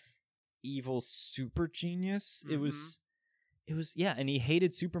an evil super genius. Mm-hmm. It was yeah, and he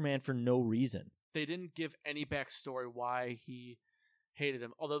hated Superman for no reason. They didn't give any backstory why he hated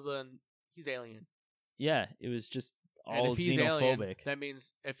him, other than he's alien. Yeah, it was just all and if he's xenophobic. Alien, that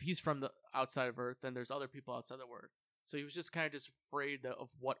means if he's from the outside of Earth, then there's other people outside the Earth. So he was just kind of just afraid of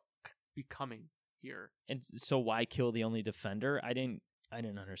what could be coming here. And so why kill the only defender? I didn't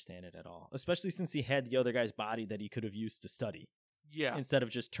understand it at all. Especially since he had the other guy's body that he could have used to study. Yeah. Instead of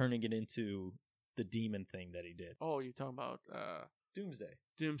just turning it into the demon thing that he did. Oh, you're talking about Doomsday.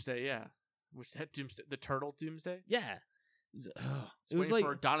 Doomsday, yeah. Which that Doomsday, the turtle Doomsday? Yeah. It was like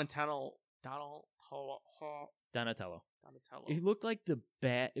for Donatello. He looked like the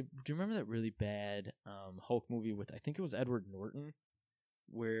bad. Do you remember that really bad Hulk movie with, I think it was Edward Norton,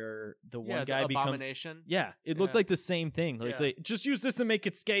 where the one guy becomes Abomination? Yeah, it looked like the same thing. Like they just use this to make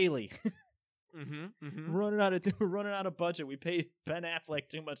it scaly. Mm-hmm. We're running out of budget. We paid Ben Affleck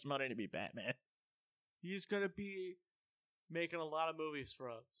too much money to be Batman. He's gonna be making a lot of movies for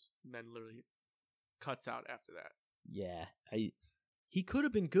us, and then literally cuts out after that. Yeah, he could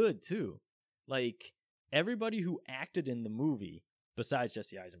have been good too. Like everybody who acted in the movie, besides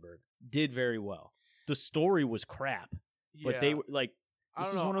Jesse Eisenberg, did very well. The story was crap, but they were like,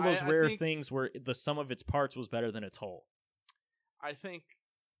 this is one of those rare things where the sum of its parts was better than its whole. I think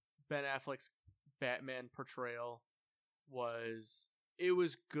Ben Affleck's Batman portrayal was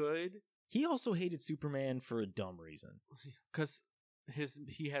good. He also hated Superman for a dumb reason. Because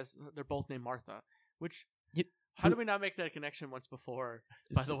they're both named Martha. Which, how did we not make that connection once before,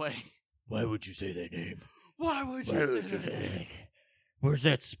 by the way? Why would you say that name? Why would you say that name? Where's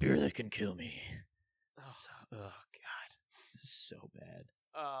that spear that can kill me? Oh God. This is so bad.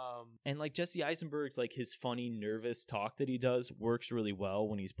 And like Jesse Eisenberg's like his funny, nervous talk that he does works really well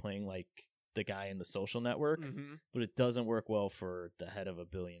when he's playing like the guy in The Social Network, but it doesn't work well for the head of a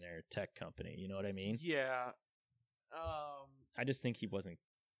billionaire tech company. You know what I mean? Yeah. I just think he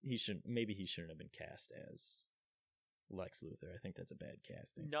shouldn't have been cast as Lex Luthor. I think that's a bad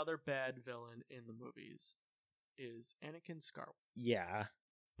casting. Another bad villain in the movies is Anakin Skywalker. Yeah.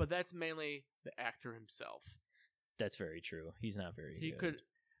 But that's mainly the actor himself. That's very true. He's not very good.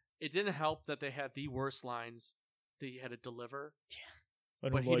 It didn't help that they had the worst lines that he had to deliver. Yeah.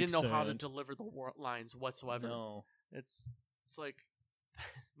 But he didn't know how to deliver the lines whatsoever. No. It's like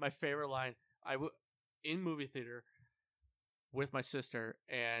my favorite line. In movie theater with my sister,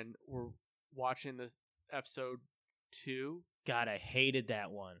 and we're watching the episode 2. God, I hated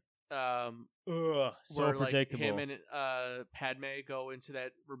that one. So predictable. Him and Padme go into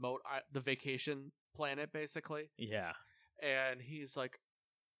that the vacation planet, basically. Yeah. And he's like,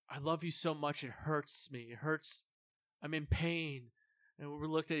 "I love you so much, it hurts me. It hurts. I'm in pain." And we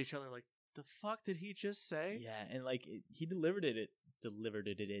looked at each other like, the fuck did he just say? Yeah, and like he delivered it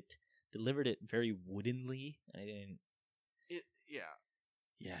very woodenly. I didn't.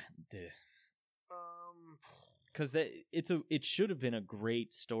 Yeah. Because it should have been a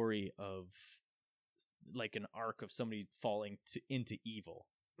great story of like an arc of somebody falling into evil,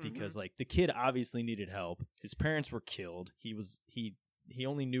 because like the kid obviously needed help. His parents were killed. He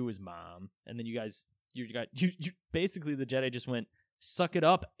only knew his mom, and then you basically the Jedi just went, "Suck it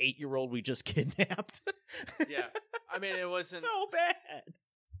up, 8-year-old we just kidnapped." Yeah. I mean, it wasn't so bad.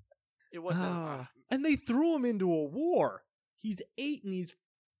 It wasn't. And they threw him into a war. He's 8 and he's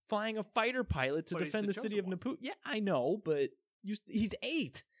flying a fighter pilot to defend the city of Naboo. Yeah, I know, but he's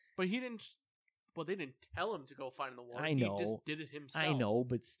 8. But he didn't. Well, they didn't tell him to go fight in the war. I know. He just did it himself. I know,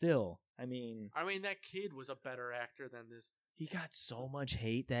 but still, I mean, that kid was a better actor than this. He got so much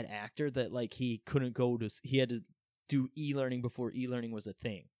hate, that actor, that like he couldn't he had to do e-learning before e-learning was a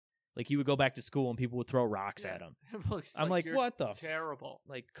thing. Like he would go back to school and people would throw rocks at him. I'm like, what the terrible?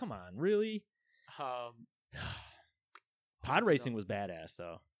 Like, come on, really? Pod racing was badass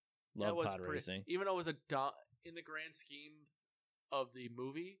though. Love pod racing. Even though it was in the grand scheme of the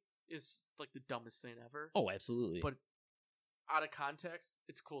movie, is like the dumbest thing ever. Oh, absolutely. But out of context,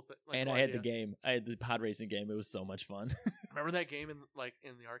 it's a cool thing. Like, and I had the game. I had the pod racing game. It was so much fun. Remember that game in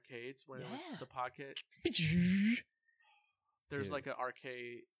the arcades when it was the podcast? There's like an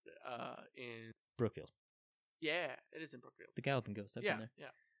arcade in Brookfield. Yeah, it is in Brookfield. The Galloping Ghost. I've been there.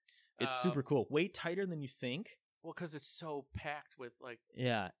 Yeah. It's super cool. Way tighter than you think. Well, because it's so packed with like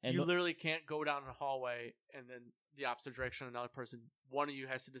Yeah, and you literally can't go down a hallway and then the opposite direction. Another person, one of you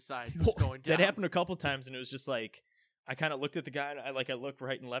has to decide who's going down. that happened a couple times, and it was just like I kind of looked at the guy, and I looked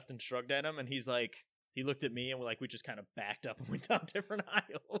right and left and shrugged at him, and he's like, he looked at me, and we just kind of backed up and went down different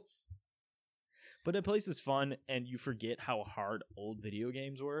aisles. But the place is fun, and you forget how hard old video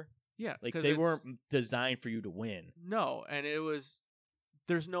games were. Yeah, Like 'cause they it's- weren't designed for you to win. No, and it was.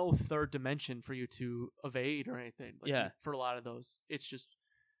 There's no third dimension for you to evade or anything. Like, Yeah. For a lot of those, it's just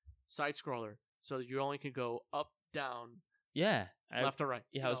side scroller, so you only can go up, down, Yeah, left or right.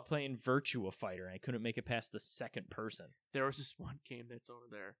 I was playing Virtua Fighter, and I couldn't make it past the second person. There was this one game that's over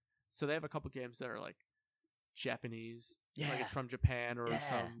there. So they have a couple games that are like Japanese, like it's from Japan or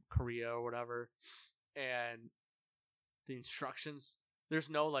some Korea or whatever, and the instructions. There's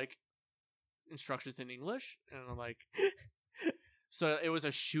no like instructions in English, and I'm like, so it was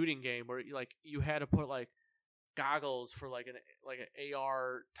a shooting game where you had to put like goggles for like an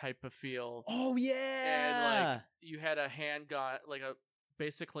AR type of feel. Oh yeah, And like you had a handgun, like a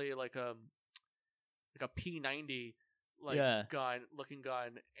basically like a P90 looking gun,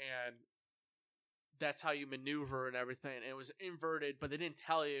 and that's how you maneuver and everything. And it was inverted, but they didn't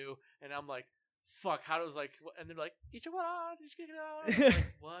tell you. And I'm like, fuck, how does like? And they're like, each one on, each kick it out. I'm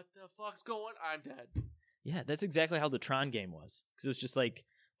like, what the fuck's going? I'm dead. Yeah, that's exactly how the Tron game was. Because it was just like,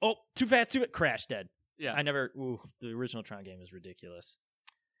 oh, too fast, crash, dead. Yeah. The original Tron game is ridiculous.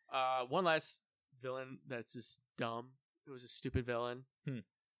 One last villain that's just dumb. It was a stupid villain.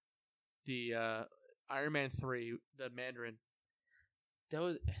 The Iron Man 3, the Mandarin. That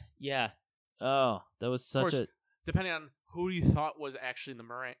was, yeah. Oh, that was such a... Depending on who you thought was actually the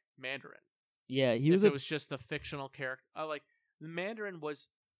Mandarin. Yeah, It was just a fictional character. Like, the Mandarin was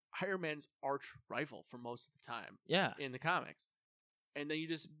Iron Man's arch rival for most of the time. Yeah. In the comics. And then you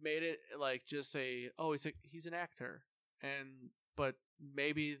just made it like just say, oh, he's an actor, but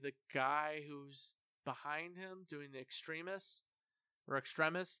maybe the guy who's behind him doing the Extremis,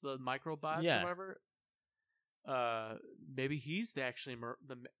 the microbots or whatever, maybe he's actually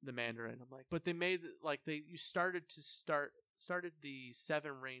the Mandarin. I'm like, but they made started the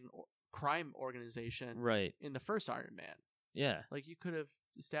Seven Ring crime organization right in the first Iron Man. Yeah, like you could have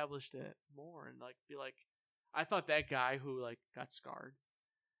established it more and like be like. I thought that guy who like got scarred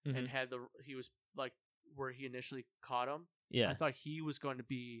and he was like where he initially caught him. Yeah, I thought he was going to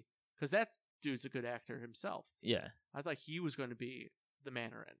be because that dude's a good actor himself. Yeah, I thought he was going to be the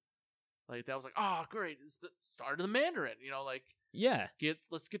Mandarin. Like that was like, oh great, it's the start of the Mandarin. Like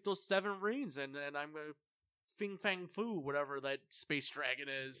let's get those 7 rings and I'm gonna Fing Fang Fu, whatever that space dragon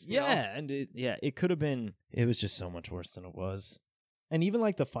is. You know? And it could have been. It was just so much worse than it was. And even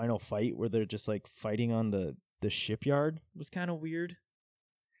like the final fight where they're just like fighting on the shipyard was kind of weird.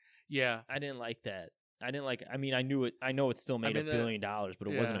 Yeah. I didn't like that. I know it still made $1 billion, but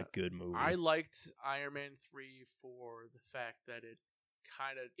it wasn't a good movie. I liked Iron Man 3 for the fact that it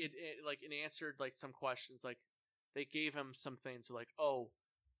kind of it answered like some questions. Like they gave him some things like, oh,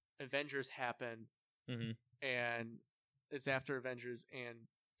 Avengers happen and it's after Avengers and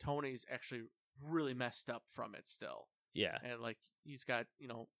Tony's actually really messed up from it still. Yeah. And like he's got,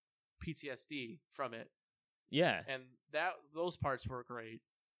 PTSD from it. Yeah. And those parts were great.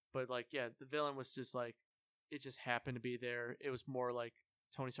 But like, yeah, the villain was just like it just happened to be there. It was more like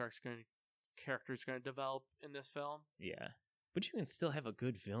Tony Stark's character's going to develop in this film. Yeah. But you can still have a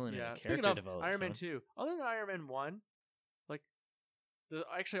good villain and a character Speaking of develop. Iron Man 2, other than Iron Man 1, like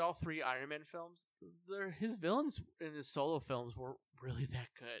actually all 3 Iron Man films, his villains in his solo films were really that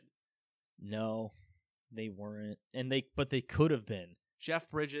good. No. They weren't, but they could have been.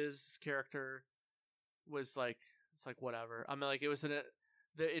 Jeff Bridges' character was like, it's like whatever. I mean, like it was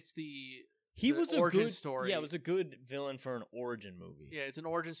he was origin a good story. Yeah, it was a good villain for an origin movie. Yeah, it's an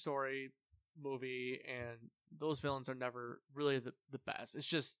origin story movie, and those villains are never really the best. It's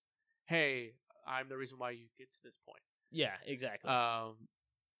just, hey, I'm the reason why you get to this point. Yeah, exactly.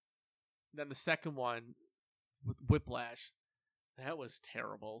 Then the second one with Whiplash, that was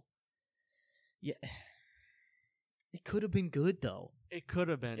terrible. Yeah. It could have been good, though. It could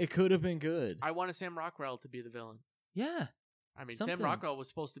have been. It could have been good. I wanted Sam Rockwell to be the villain. Yeah. I mean, Sam Rockwell was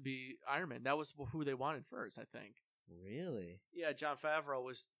supposed to be Iron Man. That was who they wanted first, I think. Really? Yeah, Jon Favreau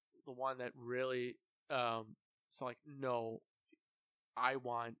was the one that really, it's like, no, I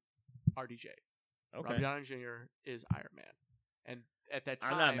want RDJ. Okay. Robert Downey Jr. is Iron Man. And at that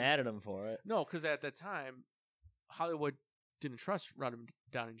time... I'm not mad at him for it. No, because at that time, Hollywood didn't trust Robert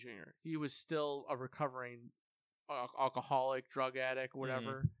Downey Jr. He was still a recovering alcoholic, drug addict,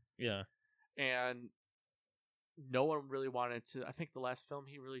 whatever. Yeah. And no one really wanted to... I think the last film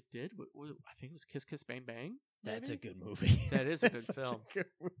he really did, I think it was Kiss Kiss Bang Bang. That's a maybe? good movie. That is a good That's such film. good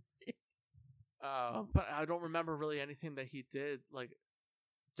movie. But I don't remember really anything that he did like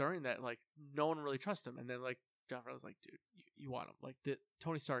during that. Like no one really trusted him, and then like John Favreau was like, "Dude, you want him?" Like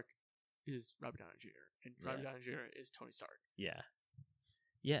Tony Stark is Robert Downey Jr. and Robert Downey Jr. is Tony Stark. Yeah,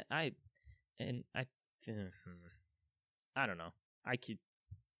 I don't know. I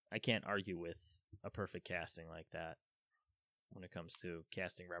can't argue with a perfect casting like that when it comes to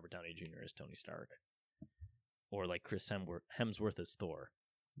casting Robert Downey Jr. as Tony Stark, or like Chris Hemsworth as Thor.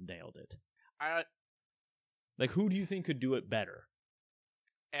 Nailed it. Like, who do you think could do it better?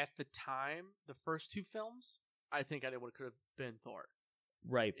 At the time, the first two films, I think it could have been Thor.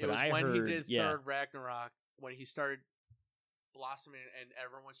 Right, but It was I when heard, he did Third Ragnarok, when he started blossoming and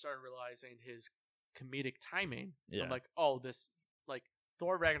everyone started realizing his comedic timing. Yeah. I'm like, oh, this, like,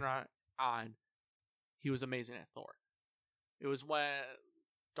 Thor Ragnarok on, he was amazing at Thor. It was when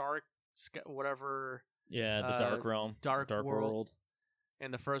Dark, whatever. Yeah, the Dark Realm. Dark World. World.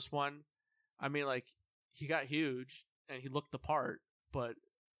 And the first one, I mean, like, he got huge and he looked the part, but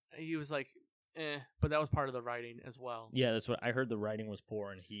he was like, but that was part of the writing as well. Yeah, that's what I heard. The writing was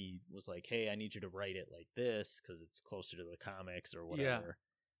poor, and he was like, "Hey, I need you to write it like this because it's closer to the comics or whatever."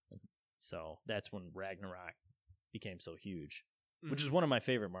 Yeah. So that's when Ragnarok became so huge, which is one of my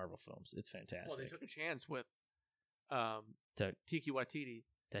favorite Marvel films. It's fantastic. Well, they took a chance with Taika Waititi.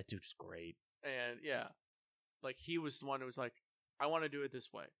 That dude's great. And yeah, like he was the one who was like, "I want to do it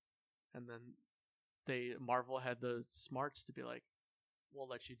this way," and then Marvel had the smarts to be like, "We'll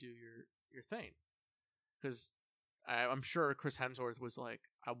let you do your thing," because I'm sure Chris Hemsworth was like,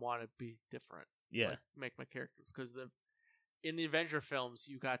 "I want to be different, yeah, like, make my characters," because in the Avenger films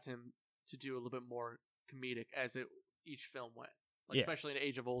you got him to do a little bit more comedic as each film went, like especially in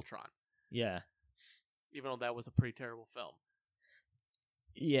Age of Ultron. Yeah, even though that was a pretty terrible film.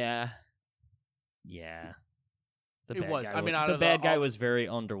 Yeah. Yeah. It was. I mean, the bad guy was very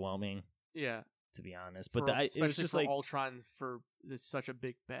underwhelming. Yeah. To be honest, but it was just like Ultron it's such a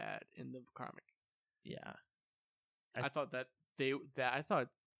big bad in the comic. Yeah. I thought I thought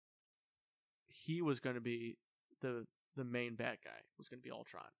he was going to be the main bad guy was going to be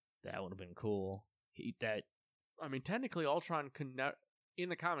Ultron. That would have been cool. I mean, technically, Ultron in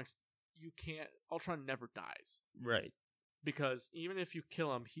the comics, Ultron never dies. Right. Because even if you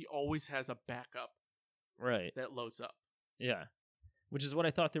kill him, he always has a backup. Right. That loads up. Yeah. Which is what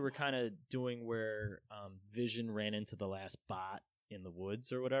I thought they were kind of doing where Vision ran into the last bot in the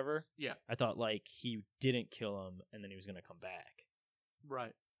woods or whatever. Yeah. I thought like he didn't kill him and then he was going to come back.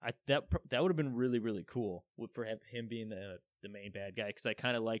 Right. That would have been really, really cool for him being the main bad guy, because I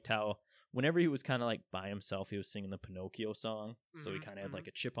kind of liked how whenever he was kind of like by himself, he was singing the Pinocchio song. Mm-hmm, so he kind of had like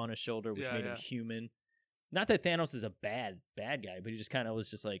a chip on his shoulder, which made him human. Not that Thanos is a bad guy, but he just kind of was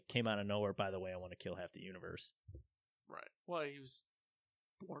just like came out of nowhere. By the way, I want to kill half the universe. Right. Well, he was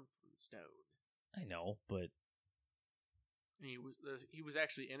born from the stone. I know, but he was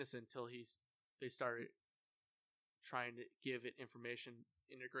actually innocent until they started trying to give it information,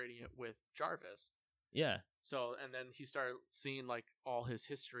 integrating it with Jarvis. Yeah. So, and then he started seeing like all his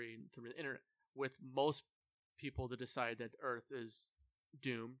history through the internet. With most people to decide that Earth is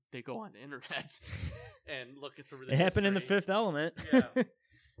doomed, they go on the internet and look at the. It happened in The Fifth Element. Yeah.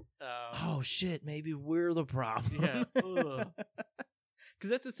 Oh shit! Maybe we're the problem. Yeah. Because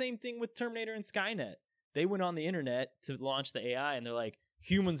that's the same thing with Terminator and Skynet. They went on the internet to launch the AI, and they're like,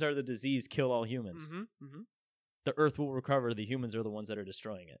 "Humans are the disease. Kill all humans. Mm-hmm. Mm-hmm. The Earth will recover. The humans are the ones that are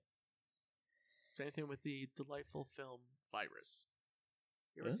destroying it." Same thing with the delightful film Virus.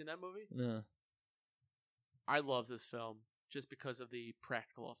 You ever seen that movie? No. I love this film just because of the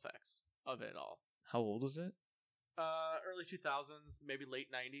practical effects of it all. How old is it? Early 2000s, maybe late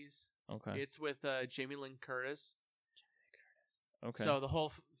 90s. Okay. It's with Jamie Lynn Curtis. Okay. So the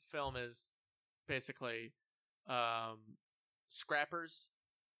whole film is basically scrappers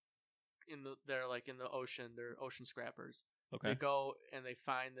they're like in the ocean. They're ocean scrappers. Okay. They go and they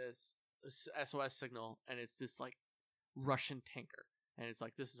find this SOS signal, and it's this like Russian tanker, and it's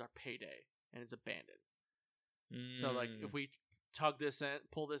like, this is our payday, and it's abandoned. So like if we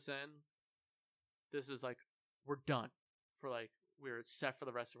pull this in, this is like we're done for like we're set for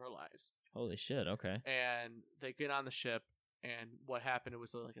the rest of our lives. Holy shit! Okay. And they get on the ship, and what happened? It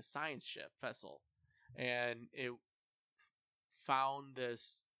was like a science ship vessel, and it found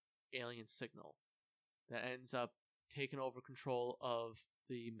this alien signal that ends up taking over control of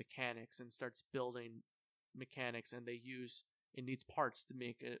the mechanics and starts building mechanics, and it needs parts to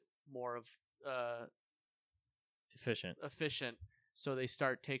make it more of efficient. So they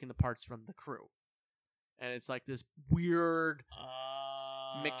start taking the parts from the crew, and it's like this weird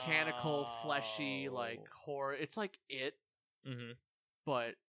mechanical, fleshy, like horror. It's like It, Mm-hmm.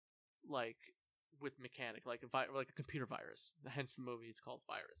 but like with mechanic, like like a computer virus. Hence the movie is called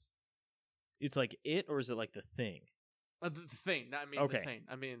Virus. It's like It, or is it like The Thing? The Thing. I mean Okay. The Thing.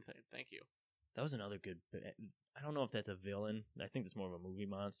 I mean The Thing. Thank you. That was another good. I don't know if that's a villain. I think it's more of a movie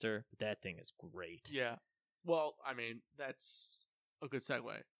monster. But that thing is great. Yeah. Well, I mean that's a good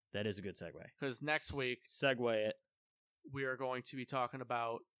segue That is a good segue. because next week segue it. we are going to be talking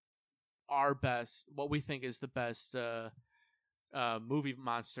about our best, what we think is the best movie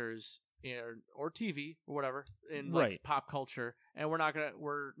monsters or TV or whatever in like Right. pop culture, and we're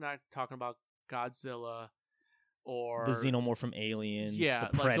not talking about Godzilla or The Xenomorph from Aliens. yeah,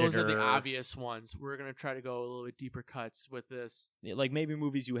 the Predator. like those are the obvious ones. We're gonna try to go a little bit deeper cuts with this. Yeah, like maybe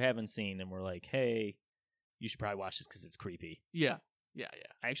movies you haven't seen, and we're like, hey, you should probably watch this because it's creepy. Yeah.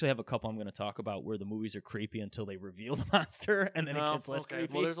 I actually have a couple I'm going to talk about where the movies are creepy until they reveal the monster, and then it Oh, gets less okay.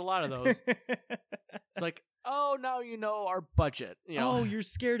 creepy. Well, there's a lot of those. It's like, oh, now you know our budget. You know? Oh, you're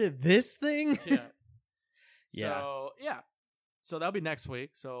scared of this thing? Yeah. Yeah. So so that'll be next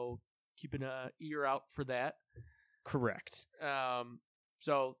week. So keep an ear out for that. Correct.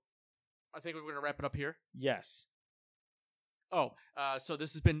 So I think we're gonna wrap it up here. Yes. Oh, so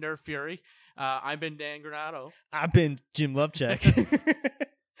this has been Nerd Fury. I've been Dan Granado. I've been Jim Lovecheck.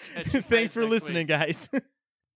 Catch you Thanks guys for next listening, week. guys.